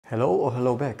Hello or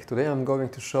hello back. Today I'm going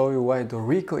to show you why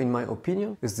Dorico, in my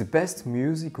opinion, is the best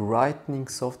music writing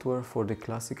software for the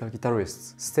classical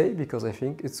guitarists. Stay because I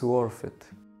think it's worth it.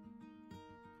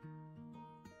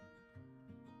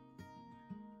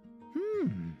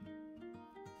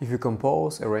 If you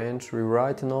compose, arrange,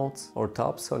 rewrite notes or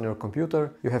tabs on your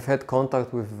computer, you have had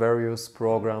contact with various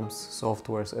programs,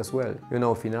 softwares as well. You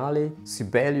know Finale,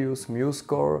 Sibelius,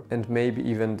 MuseScore and maybe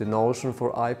even the Notion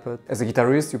for iPad. As a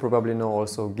guitarist you probably know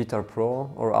also Guitar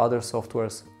Pro or other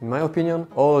softwares. In my opinion,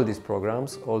 all these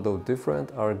programs, although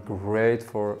different, are great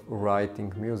for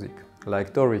writing music,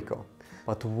 like Dorico.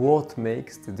 But what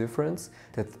makes the difference?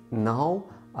 That now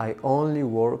I only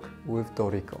work with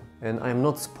Dorico. And I'm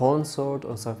not sponsored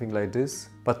or something like this,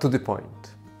 but to the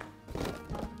point.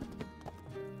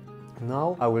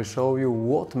 Now I will show you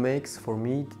what makes for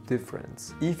me the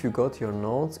difference. If you got your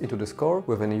notes into the score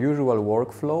with an usual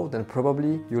workflow, then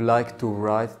probably you like to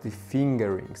write the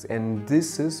fingerings. And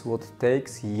this is what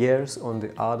takes years on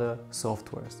the other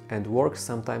softwares and works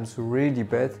sometimes really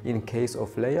bad in case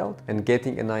of layout and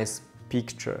getting a nice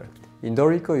picture. In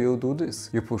Dorico you do this.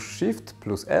 You push Shift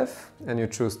plus F and you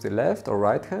choose the left or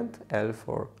right hand, L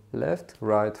for left,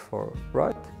 right for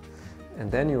right.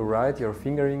 And then you write your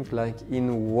fingering like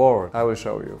in Word. I will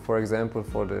show you, for example,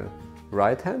 for the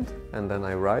right hand, and then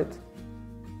I write.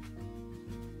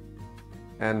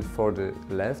 And for the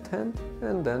left hand,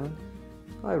 and then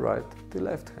I write the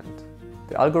left hand.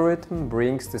 The algorithm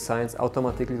brings the signs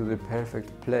automatically to the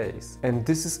perfect place. And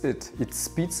this is it. It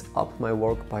speeds up my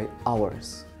work by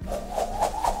hours.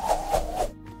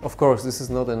 Of course, this is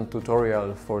not a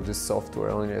tutorial for this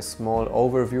software, only a small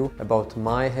overview about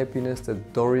my happiness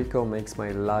that Dorico makes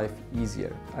my life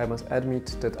easier. I must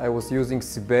admit that I was using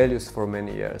Sibelius for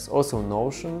many years, also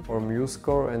Notion or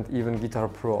MuseScore and even Guitar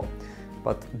Pro.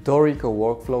 But Dorico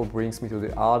workflow brings me to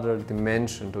the other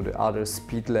dimension, to the other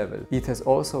speed level. It has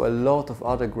also a lot of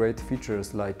other great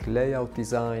features like layout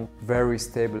design, very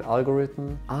stable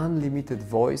algorithm, unlimited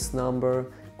voice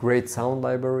number, great sound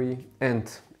library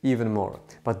and even more.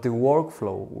 But the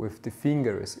workflow with the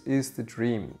fingers is the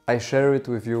dream. I share it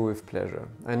with you with pleasure.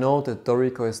 I know that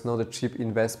Dorico is not a cheap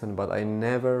investment, but I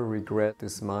never regret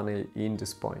this money in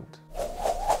this point.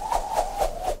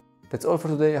 That's all for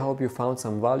today. I hope you found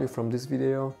some value from this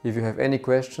video. If you have any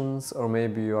questions or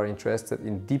maybe you are interested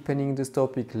in deepening this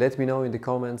topic, let me know in the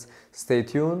comments. Stay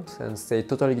tuned and stay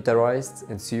totally guitarized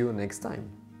and see you next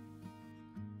time.